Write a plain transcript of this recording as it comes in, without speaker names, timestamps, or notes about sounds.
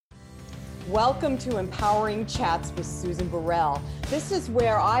Welcome to Empowering Chats with Susan Burrell. This is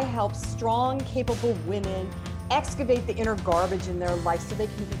where I help strong, capable women excavate the inner garbage in their life so they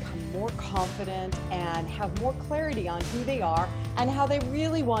can become more confident and have more clarity on who they are and how they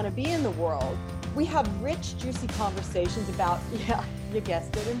really want to be in the world. We have rich, juicy conversations about, yeah, you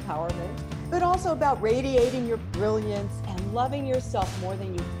guessed it, empowerment, but also about radiating your brilliance and loving yourself more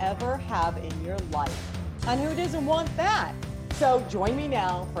than you ever have in your life. And who doesn't want that? So join me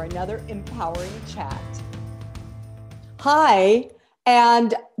now for another empowering chat. Hi,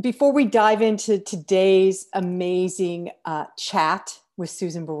 and before we dive into today's amazing chat with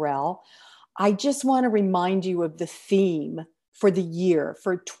Susan Burrell, I just want to remind you of the theme for the year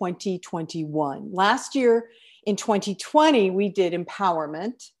for 2021. Last year in 2020, we did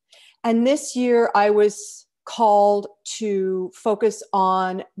empowerment. And this year I was called to focus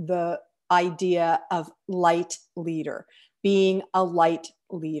on the idea of light leader, being a light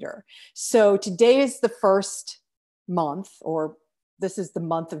leader. So today is the first month, or this is the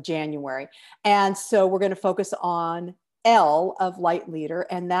month of January. And so we're going to focus on L of light leader,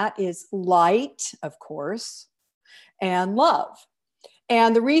 and that is light, of course, and love.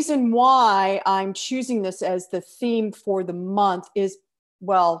 And the reason why I'm choosing this as the theme for the month is,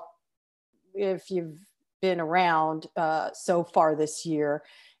 well, if you've been around so far this year,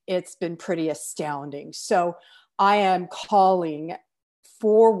 it's been pretty astounding. So I am calling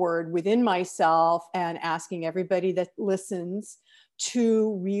forward within myself and asking everybody that listens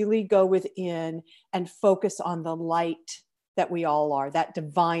to really go within and focus on the light that we all are, that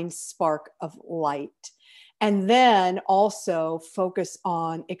divine spark of light. And then also focus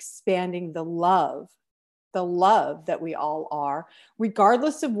on expanding the love that we all are,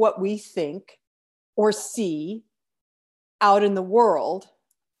 regardless of what we think or see out in the world,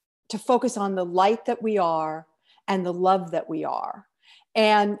 to focus on the light that we are and the love that we are.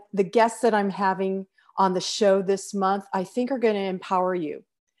 And the guests that I'm having on the show this month, I think are going to empower you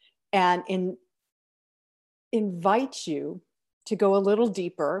and invite you to go a little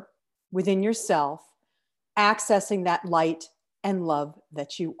deeper within yourself, accessing that light and love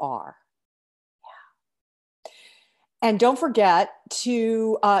that you are. Yeah. And don't forget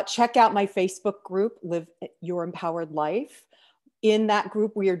to check out my Facebook group, Live Your Empowered Life. In that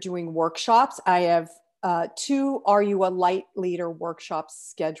group, we are doing workshops. I have 2 Are You a Light Leader workshops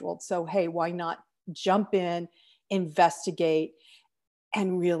scheduled. So, hey, why not jump in, investigate,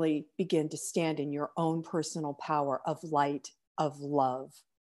 and really begin to stand in your own personal power of light, of love.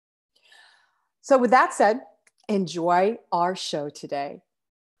 So with that said, enjoy our show today.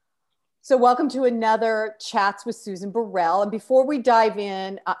 So welcome to another Chats with Susan Burrell. And before we dive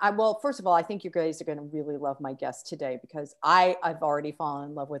in, well, first of all, I think you guys are going to really love my guest today because I've already fallen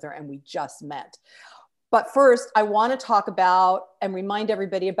in love with her and we just met. But first, I want to talk about and remind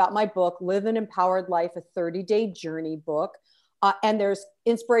everybody about my book, Live an Empowered Life, a 30-day journey book. And there's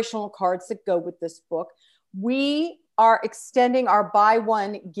inspirational cards that go with this book. We are extending our buy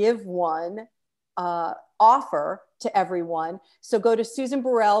one, give one offer to everyone. So go to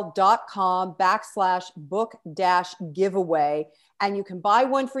susanburrell.com/book-giveaway, and you can buy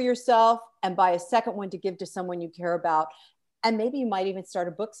one for yourself and buy a second one to give to someone you care about. And maybe you might even start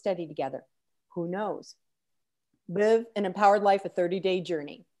a book study together. Who knows? Live an Empowered Life, a 30-day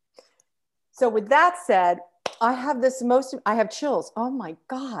journey. So with that said, I have chills. Oh my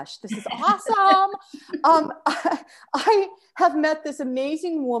gosh, this is awesome. I have met this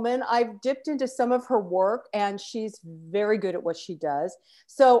amazing woman. I've dipped into some of her work and she's very good at what she does.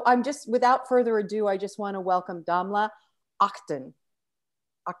 So without further ado, I just want to welcome Damla Akten.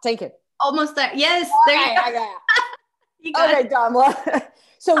 Akten. Almost there. Yes. There you go. You got it. Damla.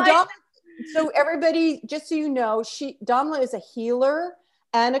 So everybody, just so you know, Damla is a healer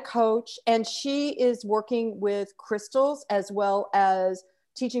and a coach, and she is working with crystals as well as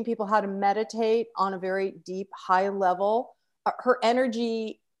teaching people how to meditate on a very deep, high level. Her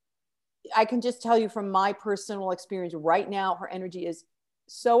energy, I can just tell you from my personal experience right now, her energy is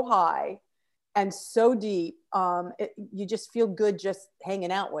so high and so deep. You just feel good just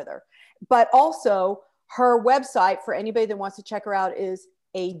hanging out with her. But also her website, for anybody that wants to check her out, is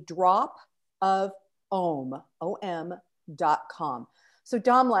a drop of om.com. So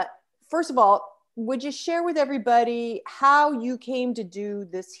Damla, first of all, would you share with everybody how you came to do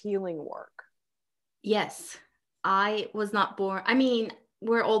this healing work? Yes, I was not born. I mean,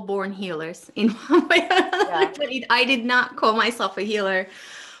 we're all born healers in one way. Yeah. I did not call myself a healer.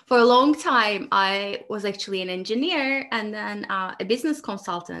 For a long time, I was actually an engineer and then a business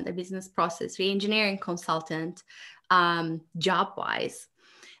consultant, a business process re-engineering consultant, job-wise.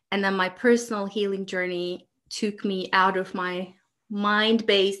 And then my personal healing journey took me out of my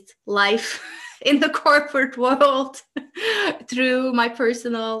mind-based life in the corporate world through my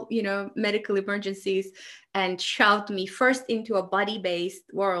personal, medical emergencies, and shoved me first into a body-based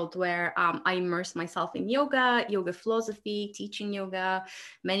world where I immersed myself in yoga philosophy, teaching yoga,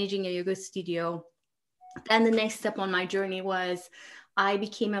 managing a yoga studio. Then the next step on my journey was I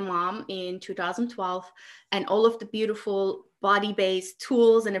became a mom in 2012, and all of the beautiful body-based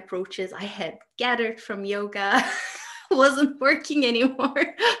tools and approaches I had gathered from yoga wasn't working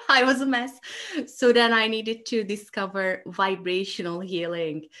anymore. I was a mess. So then I needed to discover vibrational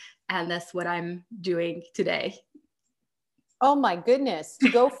healing, and that's what I'm doing today. Oh my goodness. To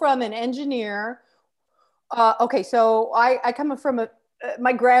go from an engineer. Okay, so I come from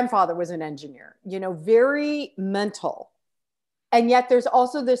my grandfather was an engineer, very mental. And yet there's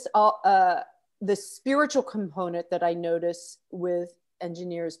also this spiritual component that I notice with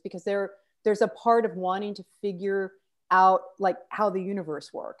engineers, because there's a part of wanting to figure out like how the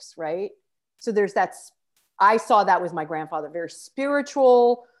universe works, right? So there's that. I saw that with my grandfather, very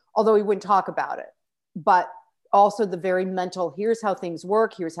spiritual, although he wouldn't talk about it, but also the very mental, here's how things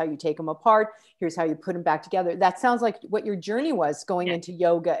work, here's how you take them apart, here's how you put them back together. That sounds like what your journey was going into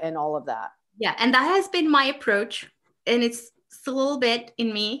yoga and all of that. Yeah, and that has been my approach, and it's still a little bit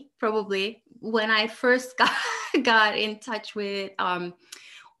in me, probably. When I first got in touch with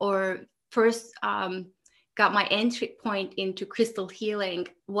got my entry point into crystal healing,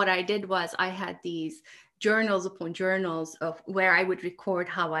 what I did was I had these journals upon journals of where I would record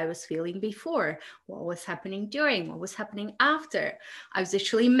how I was feeling before, what was happening during, what was happening after. I was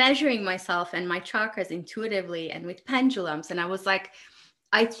actually measuring myself and my chakras intuitively and with pendulums. And I was like,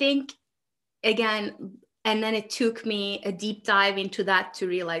 I think, again, and then it took me a deep dive into that to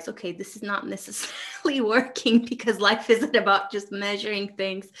realize, okay, this is not necessarily working, because life isn't about just measuring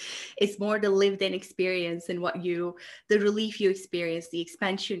things. It's more the lived in experience and the relief you experience, the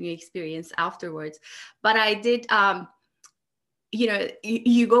expansion you experience afterwards. But I did,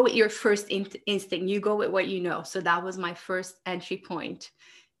 you go with your first instinct, you go with what you know. So that was my first entry point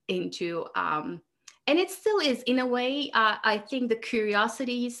into, and it still is in a way. I think the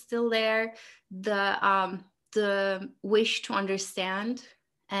curiosity is still there. The wish to understand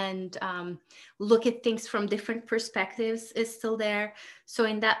and look at things from different perspectives is still there. So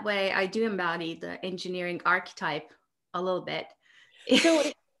in that way, I do embody the engineering archetype a little bit.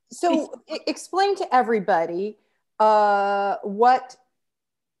 So explain to everybody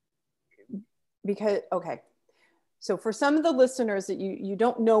so for some of the listeners that you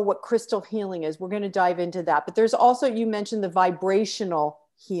don't know what crystal healing is, we're going to dive into that. But there's also, you mentioned the vibrational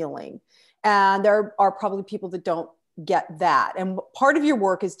healing. And there are probably people that don't get that. And part of your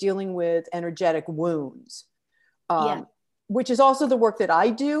work is dealing with energetic wounds, which is also the work that I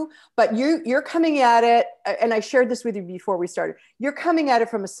do. But you're coming at it, and I shared this with you before we started, you're coming at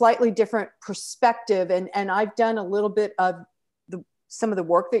it from a slightly different perspective. And I've done a little bit of some of the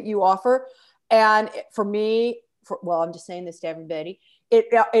work that you offer. And for me, I'm just saying this to everybody,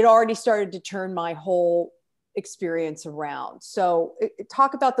 it already started to turn my whole experience around. So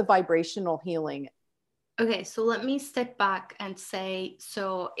talk about the vibrational healing. Okay, so let me step back and say,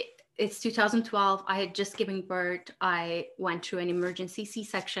 so it's 2012. I had just given birth. I went through an emergency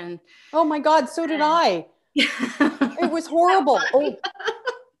C-section. Oh my God, so did I. It was horrible. Oh.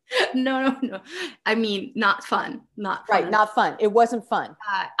 No. I mean, not fun. Not fun. Right, not fun. It wasn't fun.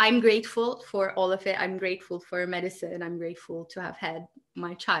 I'm grateful for all of it. I'm grateful for medicine. I'm grateful to have had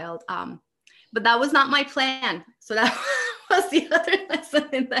my child. But that was not my plan. So that was the other lesson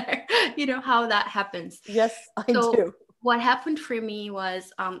in there, how that happens. Yes, I do. What happened for me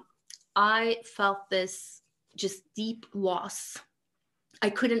was I felt this just deep loss. I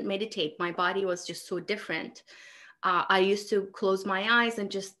couldn't meditate. My body was just so different. I used to close my eyes and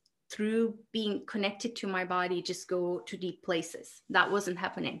just through being connected to my body, just go to deep places. That wasn't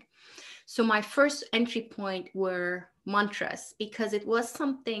happening. So my first entry point were mantras, because it was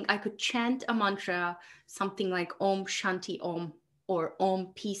something I could chant a mantra, something like Om Shanti Om or Om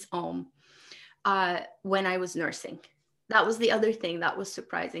Peace Om, when I was nursing. That was the other thing that was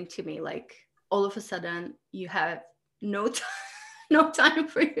surprising to me. Like all of a sudden you have no time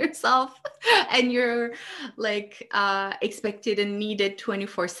for yourself, and you're like expected and needed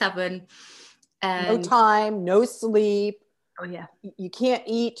 24/7. And no time, no sleep. Oh yeah. You can't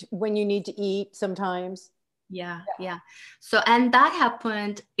eat when you need to eat sometimes. Yeah. So, and that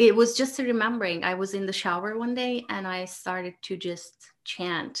happened, it was just a remembering. I was in the shower one day and I started to just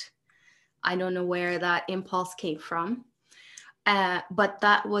chant. I don't know where that impulse came from. But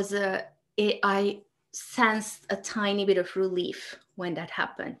that was I sensed a tiny bit of relief when that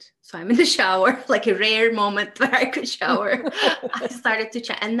happened. So I'm in the shower, like a rare moment where I could shower. I started to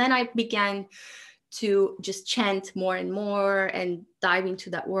chant. And then I began to just chant more and more and dive into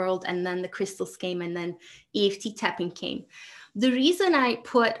that world. And then the crystals came, and then EFT tapping came. The reason I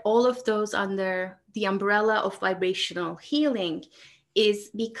put all of those under the umbrella of vibrational healing is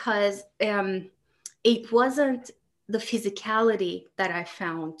because it wasn't the physicality that I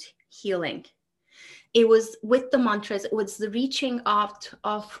found healing. It was with the mantras, it was the reaching out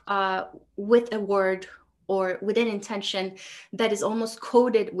of with a word or with an intention that is almost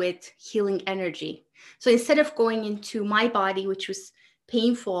coded with healing energy. So instead of going into my body, which was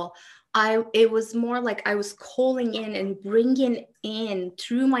painful, it was more like I was calling in and bringing in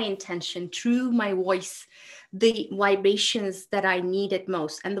through my intention, through my voice, the vibrations that I needed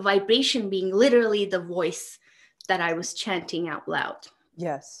most. And the vibration being literally the voice that I was chanting out loud.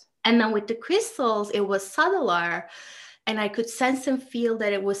 Yes. And then with the crystals, it was subtler, and I could sense and feel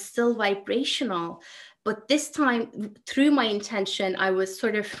that it was still vibrational. But this time, through my intention, I was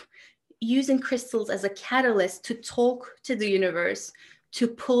sort of using crystals as a catalyst to talk to the universe, to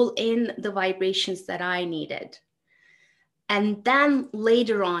pull in the vibrations that I needed. And then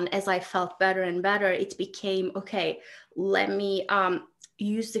later on, as I felt better and better, it became, okay, let me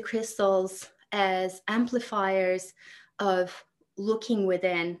use the crystals as amplifiers of looking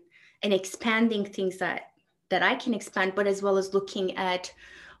within and expanding things that I can expand, but as well as looking at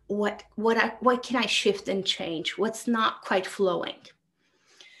what can I shift and change? What's not quite flowing?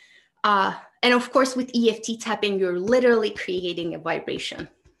 And of course, with EFT tapping, you're literally creating a vibration.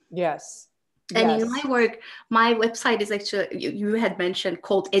 Yes. And yes. in my work, my website is actually, you had mentioned,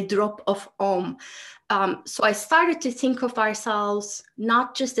 called A Drop of Om. So I started to think of ourselves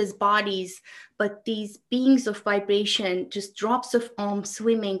not just as bodies, but these beings of vibration, just drops of Om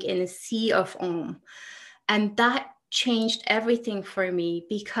swimming in a sea of Om. And that changed everything for me,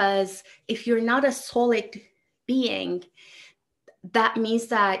 because if you're not a solid being, that means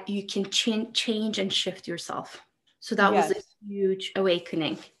that you can change and shift yourself. So that was a huge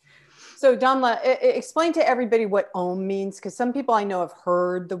awakening. So Damla, explain to everybody what Om means, because some people I know have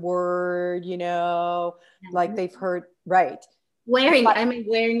heard the word, like they've heard, right. Wearing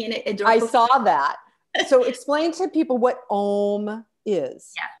it. A drop I saw that. So explain to people what Om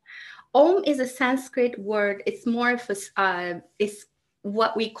is. Yeah. Om is a Sanskrit word. It's more of it's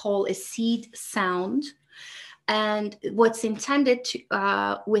what we call a seed sound. And what's intended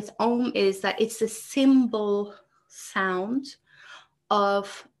with Om is that it's a symbol sound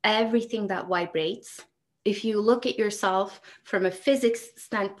of everything that vibrates. If you look at yourself from a physics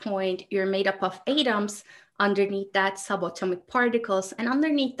standpoint, you're made up of atoms. Underneath that, subatomic particles. And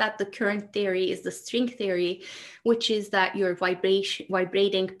underneath that, the current theory is the string theory, which is that you're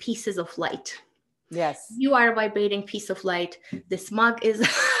vibrating pieces of light. Yes. You are a vibrating piece of light. This mug is a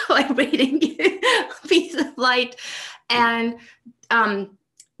vibrating piece of light. And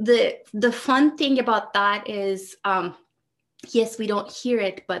the fun thing about that is, yes, we don't hear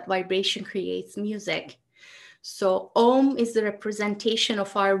it, but vibration creates music. So Om is the representation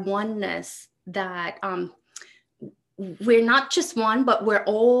of our oneness, that we're not just one, but we're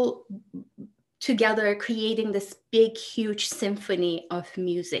all together creating this big, huge symphony of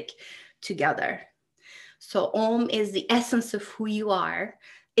music together. So Om is the essence of who you are.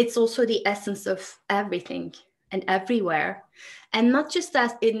 It's also the essence of everything and everywhere. And not just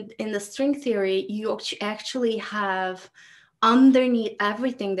that, in the string theory, you actually have underneath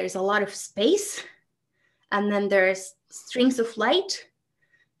everything, there's a lot of space. And then there's strings of light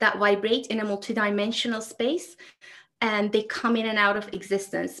that vibrate in a multidimensional space. And they come in and out of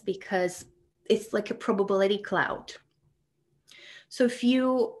existence because it's like a probability cloud. So if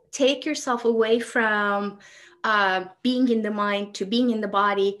you take yourself away from being in the mind to being in the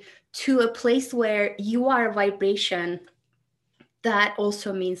body to a place where you are a vibration, that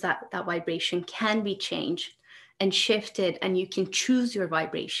also means that that vibration can be changed and shifted, and you can choose your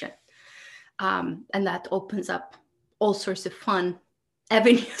vibration. And that opens up all sorts of fun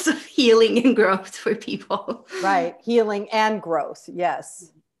avenues of healing and growth for people. Right. Healing and growth.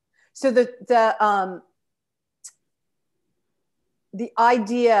 Yes. So the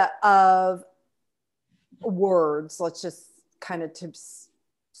idea of words, let's just kind of to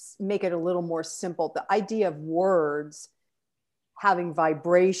make it a little more simple, the idea of words having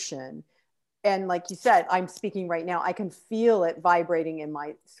vibration. And like you said, I'm speaking right now, I can feel it vibrating in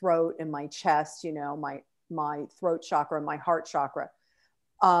my throat and my chest, my throat chakra and my heart chakra.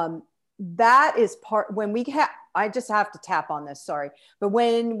 That is part, when we have, I just have to tap on this, sorry. But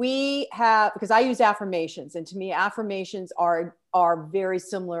when we have, because I use affirmations, and to me, affirmations are very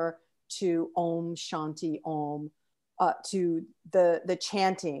similar to Om Shanti Om. to the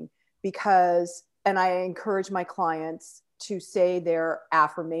chanting, because, and I encourage my clients to say their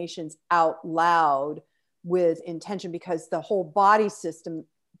affirmations out loud with intention, because the whole body system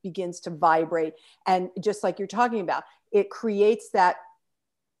begins to vibrate. And just like you're talking about, it creates that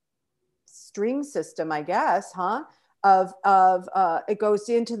string system, I guess, of it goes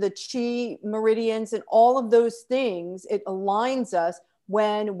into the chi meridians and all of those things. It aligns us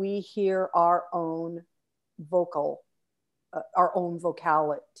when we hear our own vocality.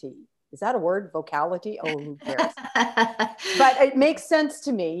 Is that a word? Vocality? Oh, who cares? But it makes sense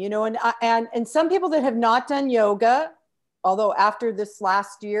to me, you know, and some people that have not done yoga, although after this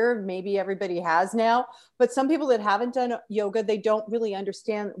last year, maybe everybody has now, but some people that haven't done yoga, they don't really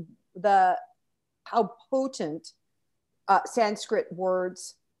understand how potent Sanskrit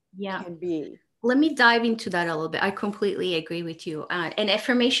words can be. Let me dive into that a little bit. I completely agree with you. And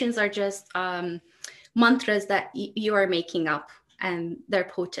affirmations are just mantras that you are making up, and they're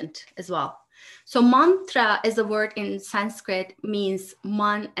potent as well. So mantra is a word in Sanskrit, means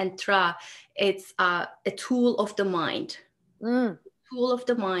man and tra. It's a tool of the mind. Tool of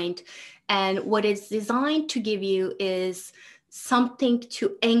the mind. And what it's designed to give you is something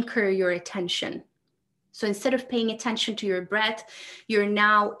to anchor your attention. So instead of paying attention to your breath, you're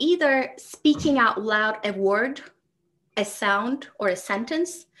now either speaking out loud a word, a sound, or a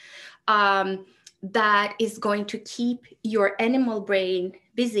sentence that is going to keep your animal brain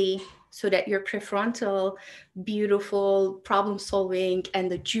busy, so that your prefrontal, beautiful problem solving, and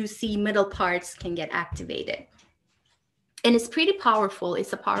the juicy middle parts can get activated. And it's pretty powerful.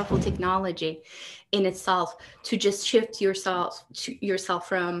 It's a powerful technology in itself to just shift yourself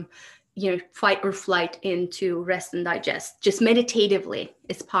from, you know, fight or flight into rest and digest. Just meditatively,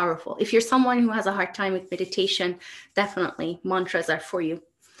 it's powerful. If you're someone who has a hard time with meditation, definitely mantras are for you.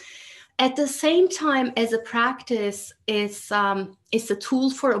 At the same time, as a practice, it's a tool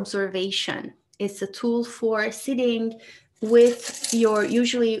for observation. It's a tool for sitting with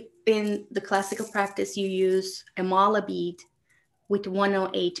usually in the classical practice, you use a mala bead with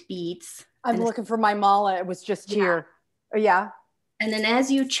 108 beads. I'm looking for my mala. It was just here. Oh, yeah. And then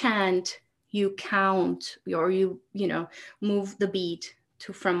as you chant, you count, or you move the bead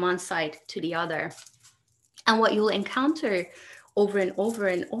from one side to the other. And what you'll encounter over and over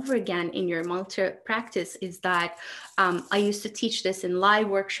and over again in your mantra practice is that I used to teach this in live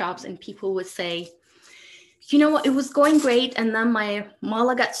workshops, and people would say, you know what, it was going great, and then my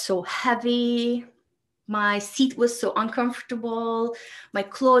mala got so heavy, my seat was so uncomfortable, my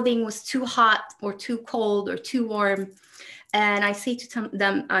clothing was too hot or too cold or too warm. And I say to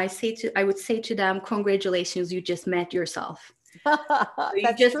them, I would say to them, congratulations, you just met yourself. You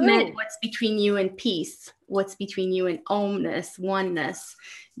just met what's between you and peace, what's between you and omness, oneness,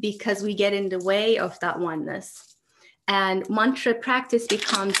 because we get in the way of that oneness. And mantra practice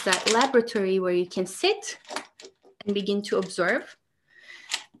becomes that laboratory where you can sit and begin to observe.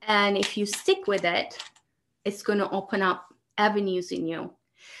 And if you stick with it, it's going to open up avenues in you.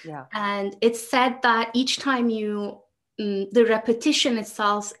 Yeah. And it's said that each time the repetition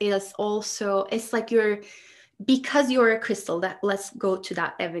itself is also, it's like because you're a crystal, let's go to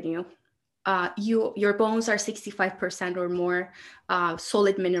that avenue. Your bones are 65% or more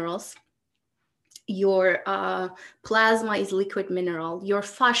solid minerals. Your plasma is liquid mineral. Your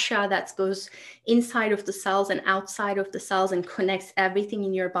fascia that goes inside of the cells and outside of the cells and connects everything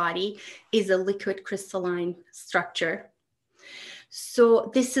in your body is a liquid crystalline structure.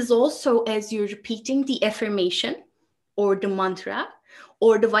 So this is also, as you're repeating the affirmation or the mantra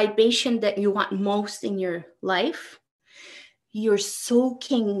or the vibration that you want most in your life, you're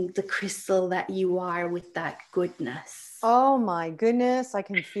soaking the crystal that you are with that goodness. Oh my goodness, I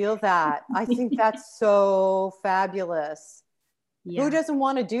can feel that. I think that's so fabulous. Yeah. Who doesn't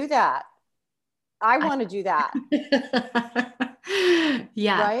want to do that? I want to do that.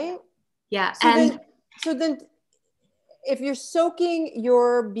 Yeah. Right? Yeah. So then if you're soaking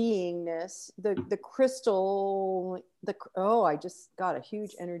your beingness, the crystal, I just got a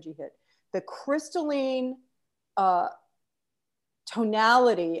huge energy hit. The crystalline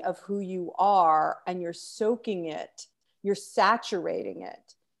tonality of who you are, and you're soaking it, you're saturating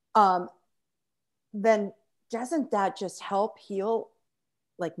it, then doesn't that just help heal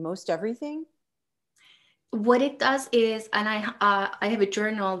like most everything? What it does is, and I have a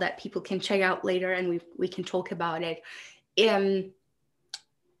journal that people can check out later, and we can talk about it.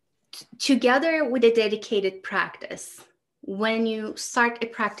 Together with a dedicated practice, when you start a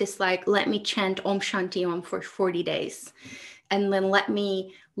practice like, let me chant Om Shanti Om for 40 days, and then let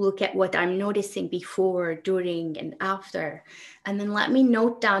me look at what I'm noticing before, during, and after, and then let me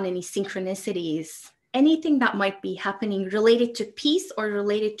note down any synchronicities anything that might be happening related to peace or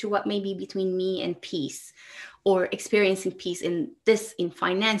related to what may be between me and peace, or experiencing peace in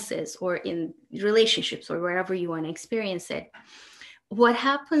finances or in relationships or wherever you want to experience it. What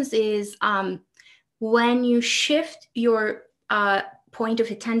happens is when you shift your point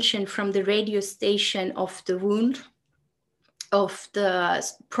of attention from the radio station of the wound, of the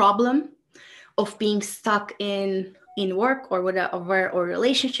problem, of being stuck in work or whatever, or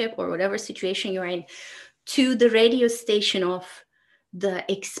relationship or whatever situation you're in, to the radio station of the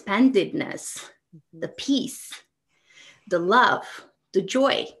expandedness, the peace, the love, the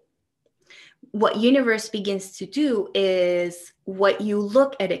joy. What universe begins to do is what you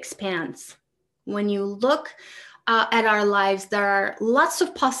look at expands. When you look at our lives, there are lots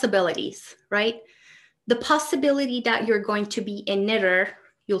of possibilities, right? The possibility that you're going to be a knitter,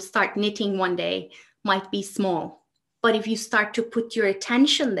 you'll start knitting one day, might be small. But if you start to put your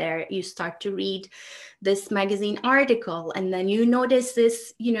attention there, you start to read this magazine article, and then you notice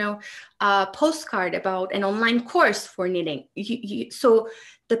this, postcard about an online course for knitting. So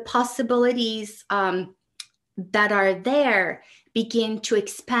the possibilities that are there begin to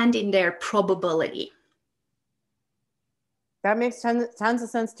expand in their probability. That makes tons of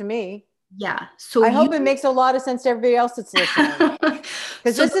sense to me. Yeah. So I hope it makes a lot of sense to everybody else that's listening.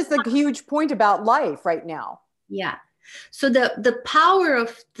 Because this is the huge point about life right now. Yeah. So the power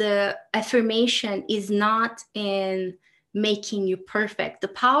of the affirmation is not in making you perfect. The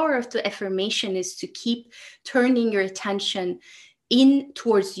power of the affirmation is to keep turning your attention in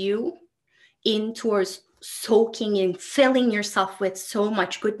towards you, in towards soaking in, filling yourself with so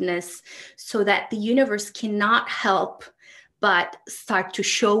much goodness, so that the universe cannot help but start to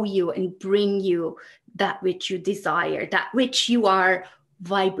show you and bring you that which you desire, that which you are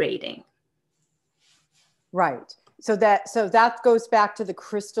vibrating. Right. So that goes back to the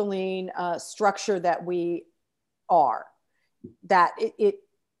crystalline structure that we are, that it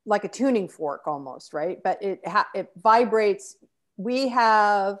like a tuning fork almost, right? But it vibrates. We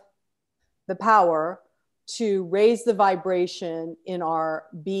have the power to raise the vibration in our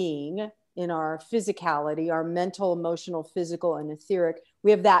being, in our physicality, our mental, emotional, physical, and etheric.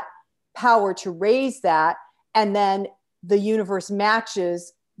 We have that power to raise that, and then the universe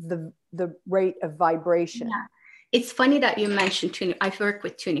matches the rate of vibration. Yeah. It's funny that you mentioned tuning. I've worked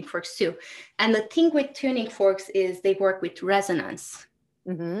with tuning forks too. And the thing with tuning forks is they work with resonance.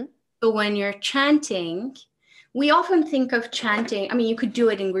 Mm-hmm. So when you're chanting, we often think of chanting. I mean, you could do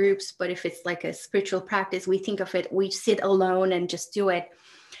it in groups, but if it's like a spiritual practice, we think of it, we sit alone and just do it.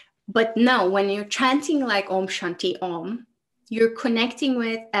 But no, when you're chanting like Om Shanti Om, you're connecting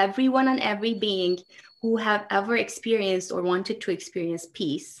with everyone and every being who have ever experienced or wanted to experience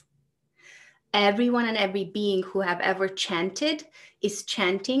peace. Everyone and every being who have ever chanted is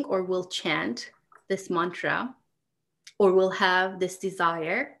chanting or will chant this mantra or will have this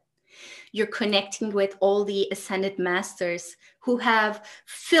desire. You're connecting with all the ascended masters who have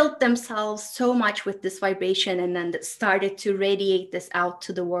filled themselves so much with this vibration and then started to radiate this out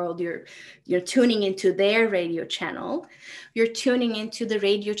to the world. You're tuning into their radio channel. You're tuning into the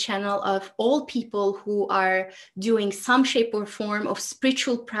radio channel of all people who are doing some shape or form of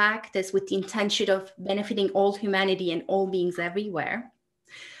spiritual practice with the intention of benefiting all humanity and all beings everywhere.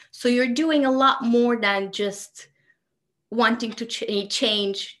 So you're doing a lot more than just wanting to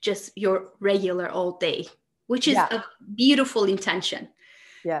change just your regular old day, which is a beautiful intention.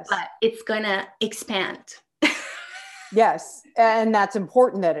 Yes. But it's going to expand. Yes. And that's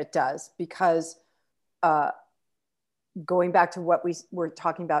important that it does, because going back to what we were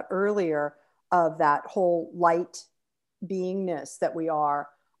talking about earlier, of that whole light beingness that we are,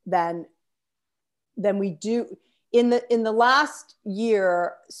 then we do. In the last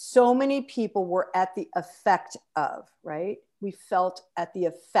year, so many people were at the effect of, right? We felt at the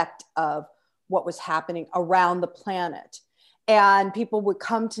effect of what was happening around the planet. And people would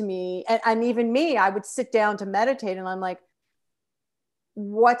come to me, and even me, I would sit down to meditate, and I'm like,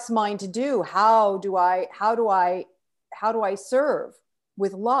 what's mine to do? How do I serve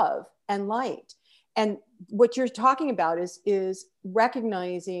with love and light? And what you're talking about is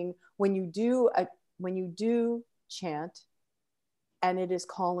recognizing when you do chant, and it is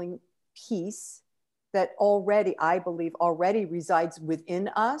calling peace that already, I believe, already resides within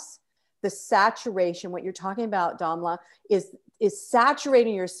us. The saturation, what you're talking about, Damla, is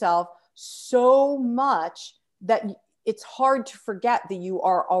saturating yourself so much that it's hard to forget that you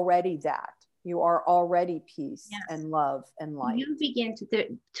are already that. You are already peace and love and light. You begin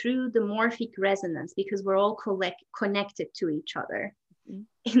to, through the morphic resonance, because we're all connected to each other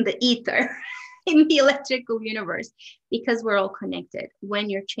in the ether. in the electrical universe, because we're all connected. When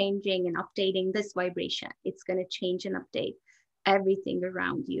you're changing and updating this vibration, it's going to change and update everything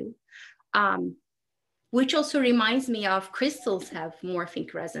around you. Which also reminds me of crystals have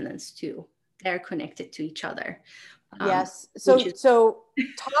morphic resonance too. They're connected to each other. Yes. So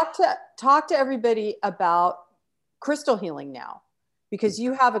talk to everybody about crystal healing now, because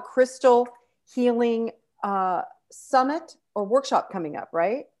you have a crystal healing summit or workshop coming up,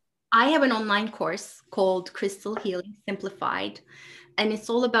 right? I have an online course called Crystal Healing Simplified, and it's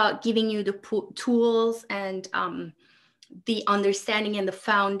all about giving you the tools and the understanding and the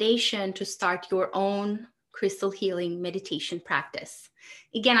foundation to start your own crystal healing meditation practice.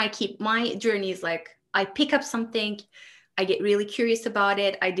 Again, my journey is like, I pick up something, I get really curious about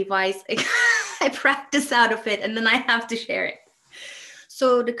it, I devise, I practice out of it, and then I have to share it.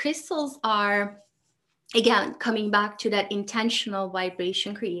 So the crystals are, again, coming back to that intentional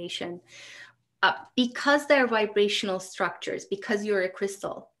vibration creation, because they're vibrational structures, because you're a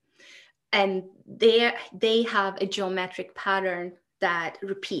crystal, and they have a geometric pattern that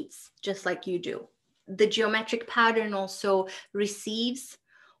repeats just like you do. The geometric pattern also receives,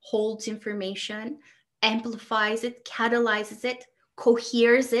 holds information, amplifies it, catalyzes it,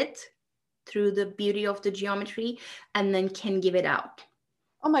 coheres it through the beauty of the geometry, and then can give it out.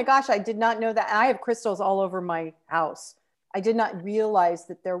 Oh my gosh, I did not know that. I have crystals all over my house. I did not realize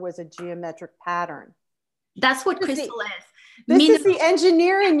that there was a geometric pattern. That's what crystal is. This is the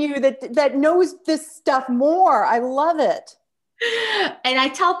engineer in you that knows this stuff more. I love it. And I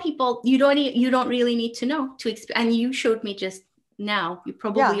tell people, you don't really need to know to and you showed me just now. You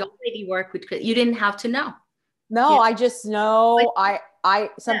probably already work with crystals. You didn't have to know. No, I just know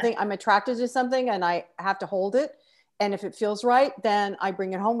I'm attracted to something and I have to hold it. And if it feels right, then I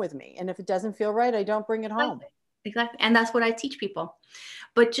bring it home with me. And if it doesn't feel right, I don't bring it home. Exactly. And that's what I teach people.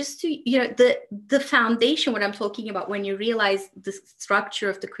 But just to, the foundation, what I'm talking about, when you realize the structure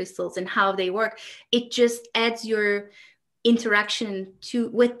of the crystals and how they work, it just adds your interaction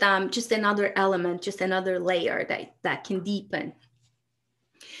with them, just another element, just another layer that can deepen.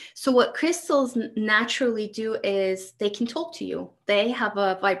 So what crystals naturally do is they can talk to you. They have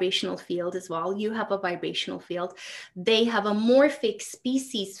a vibrational field as well. You have a vibrational field. They have a morphic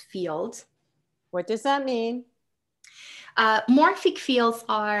species field. What does that mean? Morphic fields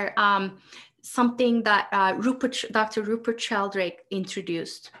are something that Dr. Rupert Sheldrake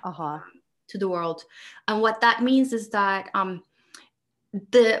introduced to the world. And what that means is that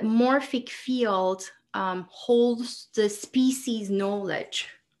the morphic field holds the species knowledge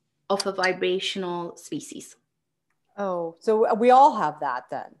of a vibrational species. Oh, so we all have that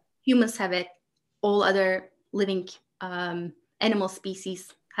then? Humans have it. All other living animal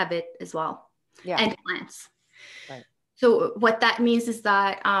species have it as well. Yeah. And plants. Right. So what that means is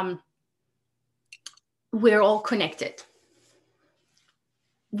that we're all connected.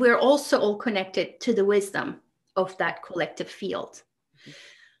 We're also all connected to the wisdom of that collective field.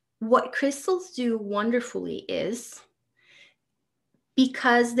 Mm-hmm. What crystals do wonderfully is,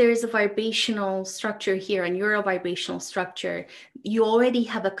 because there's a vibrational structure here and you're a vibrational structure, you already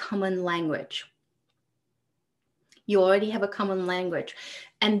have a common language. You already have a common language.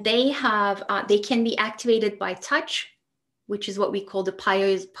 And they can be activated by touch, which is what we call the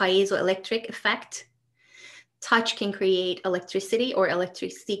piezoelectric effect. Touch can create electricity, or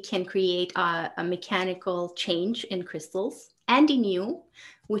electricity can create a mechanical change in crystals and in you,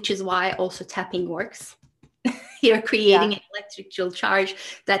 which is why also tapping works. You're creating an electrical charge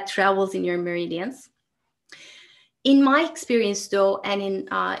that travels in your meridians. In my experience, though, and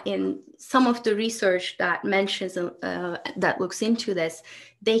in some of the research that mentions that looks into this,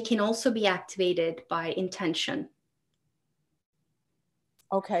 they can also be activated by intention.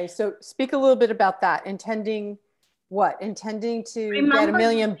 Okay, so speak a little bit about that. Intending what? Intending to get $1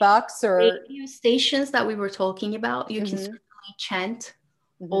 million or radio stations that we were talking about. You can certainly chant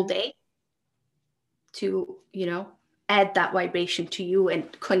all day to, add that vibration to you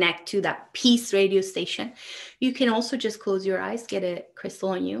and connect to that peace radio station. You can also just close your eyes, get a crystal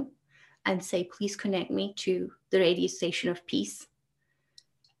on you, and say, please connect me to the radio station of peace.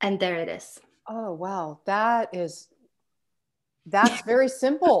 And there it is. Oh, wow. That's very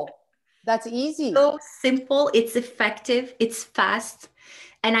simple. That's easy. So simple. It's effective. It's fast.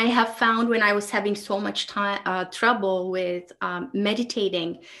 And I have found when I was having so much trouble with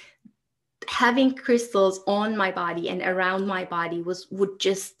meditating, having crystals on my body and around my body would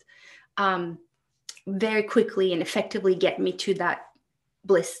just very quickly and effectively get me to that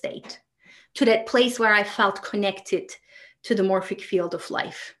bliss state, to that place where I felt connected to the morphic field of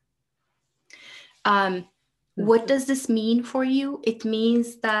life. What does this mean for you? It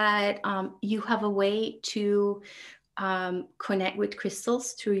means that you have a way to connect with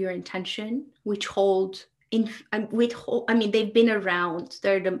crystals through your intention, which hold I mean, they've been around.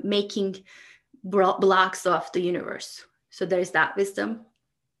 They're the making blocks of the universe. So there's that wisdom.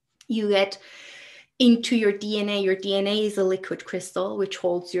 You get into your DNA. Your DNA is a liquid crystal, which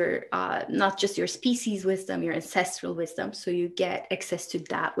holds your, not just your species wisdom, your ancestral wisdom. So you get access to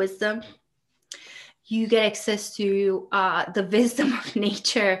that wisdom. You get access to the wisdom of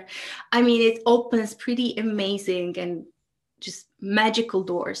nature. I mean, it opens pretty amazing and just magical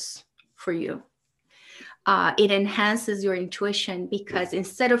doors for you. It enhances your intuition, because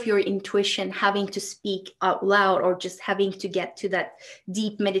instead of your intuition having to speak out loud or just having to get to that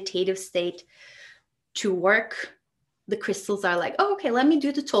deep meditative state to work, the crystals are like, oh, okay, let me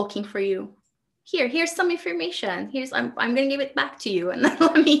do the talking for you. Here's some information. I'm going to give it back to you. And then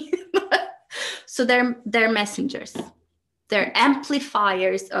let me. So they're messengers. They're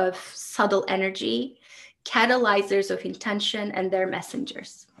amplifiers of subtle energy, catalyzers of intention, and they're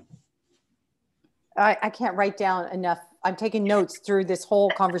messengers. I can't write down enough. I'm taking notes through this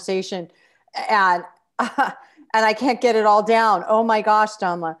whole conversation, and I can't get it all down. Oh my gosh,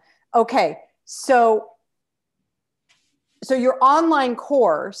 Damla. Okay, so your online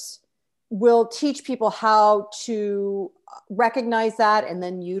course will teach people how to recognize that and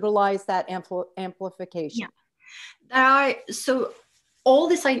then utilize that amplification. Yeah, so all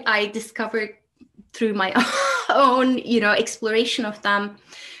this I discovered through my own, exploration of them.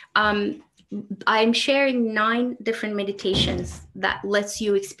 I'm sharing 9 different meditations that lets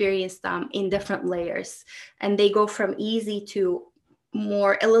you experience them in different layers, and they go from easy to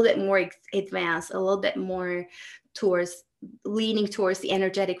a little bit more advanced, a little bit more leaning towards the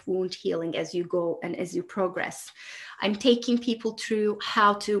energetic wound healing as you go and as you progress. I'm taking people through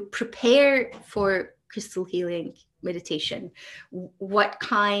how to prepare for crystal healing meditation. What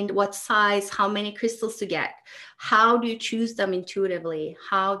kind, what size, how many crystals to get? How do you choose them intuitively?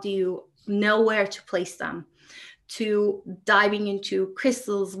 How do you know where to place them? To diving into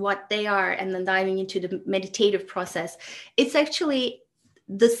crystals, what they are, and then diving into the meditative process. It's actually,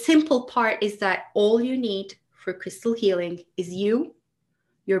 the simple part is that all you need for crystal healing is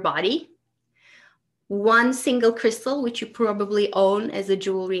your body, one single crystal, which you probably own as a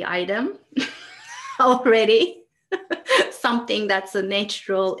jewelry item already, something that's a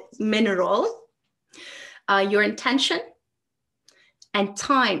natural mineral, your intention, and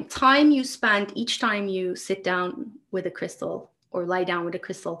time you spend each time you sit down with a crystal or lie down with a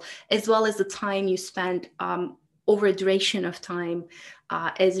crystal, as well as the time you spend over a duration of time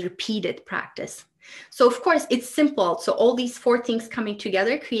as repeated practice. So of course it's simple. So all these 4 things coming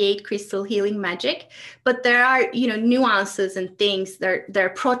together create crystal healing magic, but there are, nuances and things. There are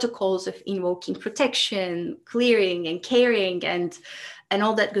protocols of invoking protection, clearing, and caring, and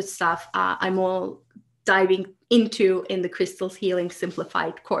all that good stuff. I'm all diving into in the Crystals Healing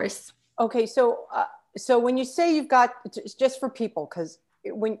Simplified course. Okay, so when you say you've got, just for people, because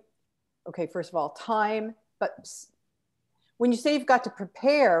first of all, time, but when you say you've got to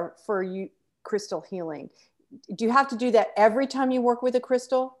prepare for crystal healing, do you have to do that every time you work with a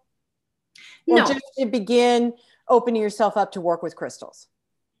crystal? No. Or just to begin opening yourself up to work with crystals?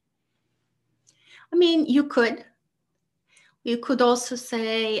 I mean, you could also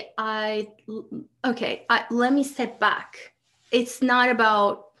say, let me step back. It's not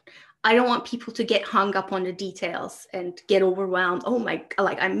about, I don't want people to get hung up on the details and get overwhelmed. Oh my,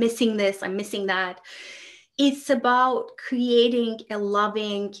 I'm missing this, I'm missing that. It's about creating a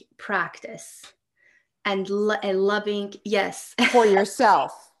loving practice and a loving, yes. For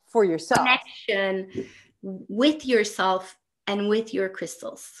yourself. Connection with yourself and with your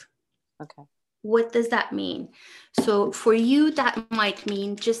crystals. Okay. What does that mean? So for you, that might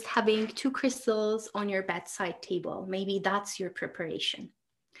mean just having 2 crystals on your bedside table. Maybe that's your preparation.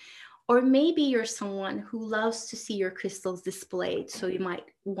 Or maybe you're someone who loves to see your crystals displayed. So you might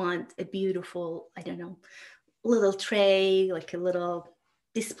want a beautiful, little tray, like a little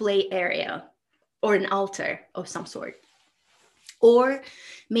display area, or an altar of some sort. Or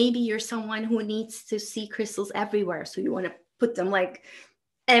maybe you're someone who needs to see crystals everywhere. So you want to put them like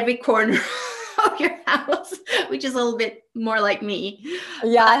every corner of your house, which is a little bit more like me.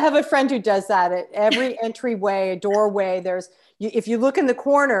 Yeah, I have a friend who does that. At every entryway, doorway, if you look in the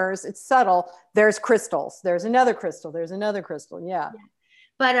corners, it's subtle, there's crystals. There's another crystal. There's another crystal. Yeah.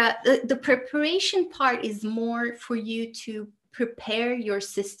 But the preparation part is more for you to prepare your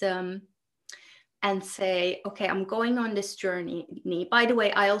system and say, okay, I'm going on this journey. By the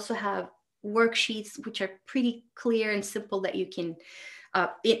way, I also have worksheets, which are pretty clear and simple that you can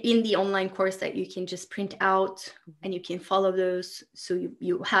in the online course that you can just print out and you can follow those. So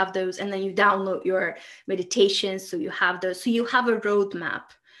you have those, and then you download your meditations. So you have those. So you have a roadmap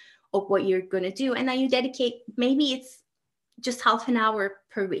of what you're going to do. And then you dedicate, maybe it's just half an hour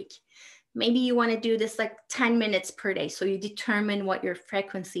per week. Maybe you want to do this like 10 minutes per day. So you determine what your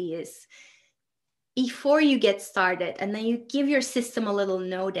frequency is before you get started, and then you give your system a little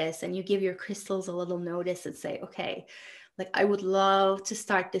notice, and you give your crystals a little notice and say, okay, like I would love to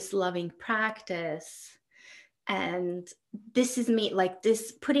start this loving practice. And this is me, like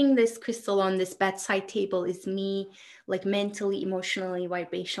this, putting this crystal on this bedside table is me like mentally, emotionally,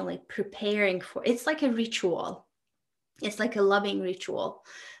 vibrationally preparing for, it's like a ritual. It's like a loving ritual.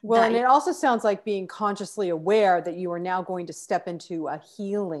 Well, and it also sounds like being consciously aware that you are now going to step into a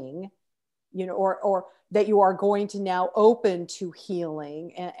healing, you know, or that you are going to now open to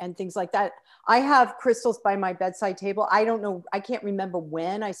healing and things like that. I have crystals by my bedside table. I don't know, I can't remember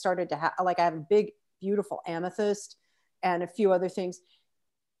when I started to have, like I have a big, beautiful amethyst and a few other things.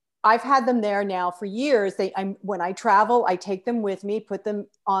 I've had them there now for years. When I travel, I take them with me, put them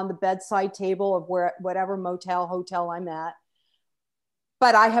on the bedside table of whatever motel, hotel I'm at.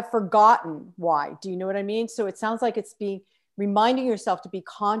 But I have forgotten why. Do you know what I mean? So it sounds like it's reminding yourself to be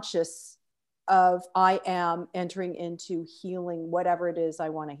conscious of, I am entering into healing, whatever it is I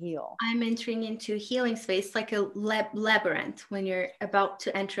want to heal. I'm entering into a healing space, like a labyrinth. When you're about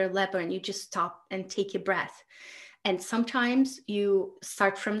to enter a labyrinth, you just stop and take a breath. And sometimes you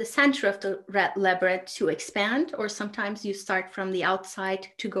start from the center of the labyrinth to expand, or sometimes you start from the outside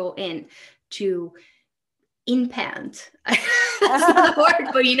to go in, to inpand. That's not the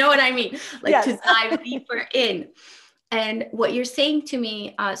word, but you know what I mean? Like yes. To dive deeper in. And what you're saying to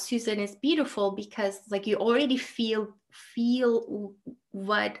me, Susan, is beautiful, because like you already feel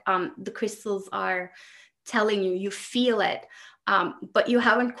what the crystals are telling you. You feel it, but you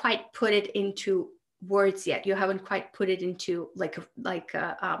haven't quite put it into words yet. You haven't quite put it into like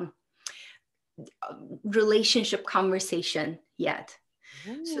a relationship conversation yet.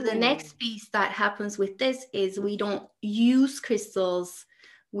 Ooh. So the next piece that happens with this is we don't use crystals,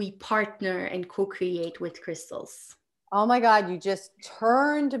 we partner and co-create with crystals. Oh my God, you just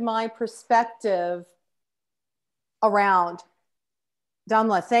turned my perspective around.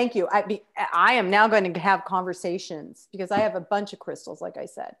 Damla, thank you. I am now going to have conversations because I have a bunch of crystals, like I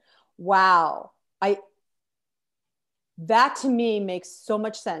said. Wow. That to me makes so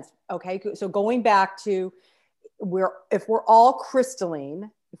much sense. Okay. So going back to if we're all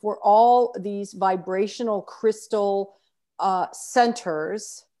crystalline, if we're all these vibrational crystal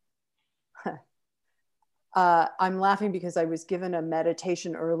centers, I'm laughing because I was given a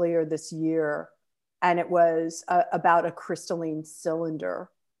meditation earlier this year, and it was about a crystalline cylinder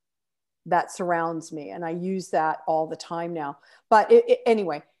that surrounds me. And I use that all the time now. But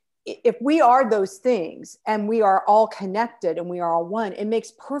anyway, if we are those things and we are all connected and we are all one, it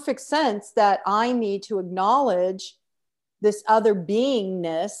makes perfect sense that I need to acknowledge this other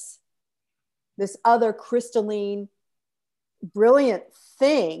beingness, this other crystalline, brilliant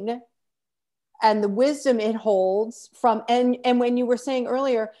thing, and the wisdom it holds from, and when you were saying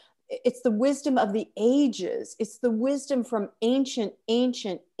earlier, it's the wisdom of the ages. It's the wisdom from ancient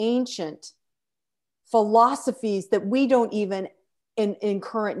philosophies that we don't even in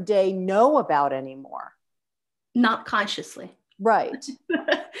current day know about anymore. Not consciously. Right.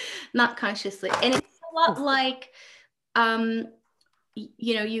 Not consciously. And it's a lot like, when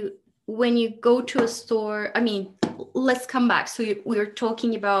you go to a store, I mean, let's come back. So we're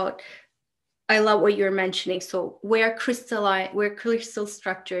talking about, I love what you're mentioning. So where crystal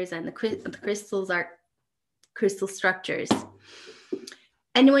structures, and the crystals are crystal structures.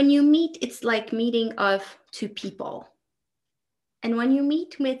 And when you meet, it's like meeting of two people. And when you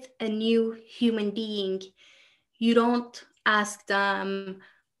meet with a new human being, you don't ask them,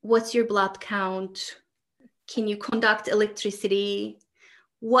 what's your blood count? Can you conduct electricity?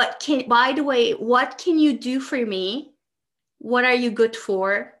 By the way, what can you do for me? What are you good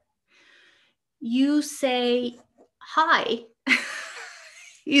for? You say hi.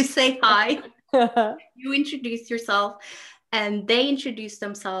 You say hi. You introduce yourself, and they introduce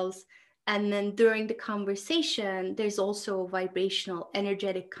themselves. And then during the conversation, there's also a vibrational,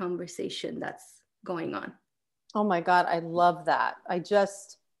 energetic conversation that's going on. Oh my God, I love that. It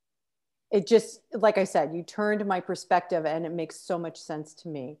just, like I said, you turned my perspective, and it makes so much sense to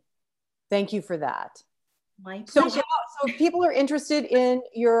me. Thank you for that. My pleasure. So if people are interested in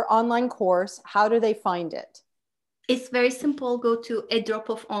your online course, how do they find it? It's very simple. Go to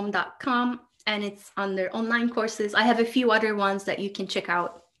adropofom.com, and it's under online courses. I have a few other ones that you can check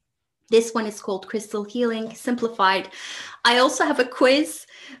out. This one is called Crystal Healing Simplified. I also have a quiz,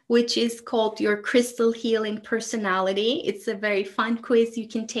 which is called Your Crystal Healing Personality. It's a very fun quiz you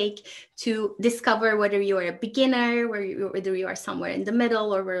can take to discover whether you're a beginner, whether you are somewhere in the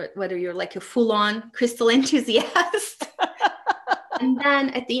middle, or whether you're like a full-on crystal enthusiast. And then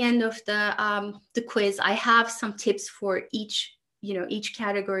at the end of the quiz, I have some tips for each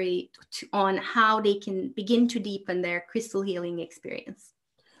category on how they can begin to deepen their crystal healing experience.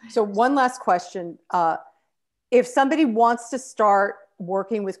 So one last question. If somebody wants to start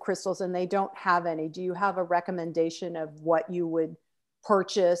working with crystals and they don't have any, do you have a recommendation of what you would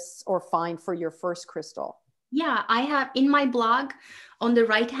purchase or find for your first crystal? Yeah, I have in my blog on the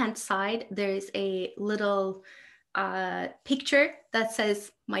right-hand side, there's a little picture that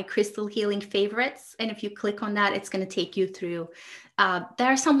says my crystal healing favorites. And if you click on that, it's going to take you through. There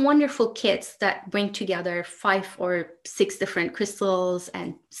are some wonderful kits that bring together 5 or 6 different crystals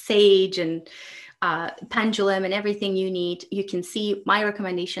and sage and pendulum and everything you need. You can see my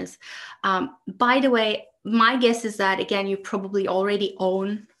recommendations. By the way, my guess is that, again, you probably already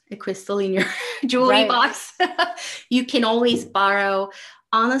own a crystal in your jewelry box. You can always borrow.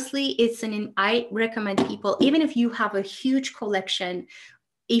 Honestly, I recommend people, even if you have a huge collection,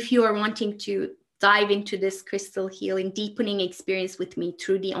 if you are wanting to dive into this crystal healing deepening experience with me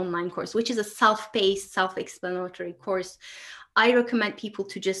through the online course, which is a self-paced, self-explanatory course, I recommend people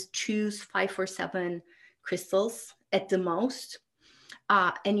to just choose 5 or 7 crystals at the most.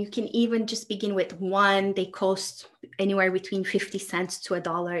 And you can even just begin with 1. They cost anywhere between 50 cents to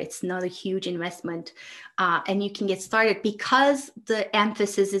 $1. It's not a huge investment. And you can get started because the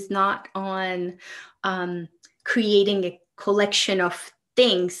emphasis is not on creating a collection of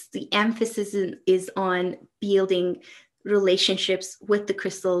things. The emphasis is on building relationships with the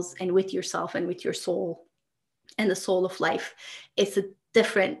crystals and with yourself and with your soul and the soul of life. It's a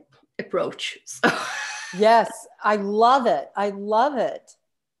different approach. So. Yes, I love it. I love it.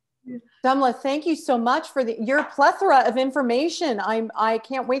 Damla, thank you so much for your plethora of information. I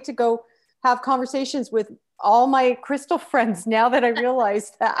can't wait to go have conversations with all my crystal friends now that I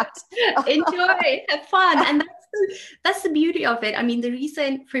realize that. Enjoy, have fun. And that's the beauty of it. I mean, the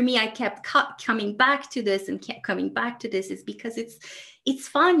reason for me I kept coming back to this is because it's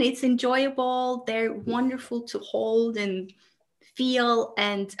fun, it's enjoyable, they're wonderful to hold and feel,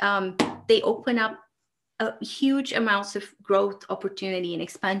 and they open up huge amounts of growth opportunity and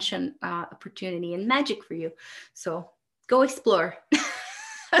expansion opportunity and magic for you. So go explore.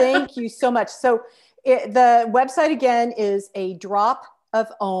 Thank you so much. So the website again is a drop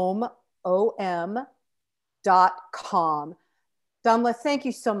of om.com. Damla, thank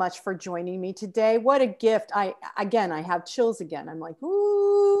you so much for joining me today. What a gift. I have chills again. I'm like,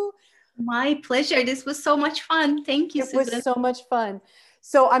 ooh. My pleasure. This was so much fun. Thank you, Susan. It was so much fun.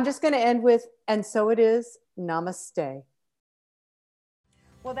 So I'm just going to end with, and so it is, namaste.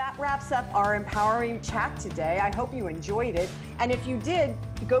 Well, that wraps up our empowering chat today. I hope you enjoyed it. And if you did,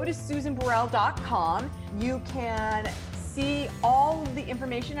 go to SusanBurrell.com. You can see all the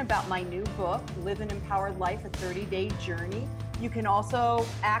information about my new book, Live an Empowered Life, a 30-Day Journey. You can also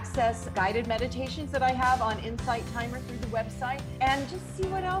access guided meditations that I have on Insight Timer through the website, and just see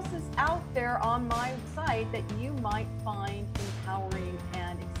what else is out there on my site that you might find empowering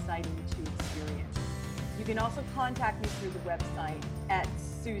and exciting to experience. You can also contact me through the website at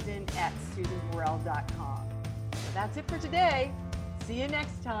susan@susanburrell.com. So that's it for today. See you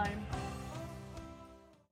next time.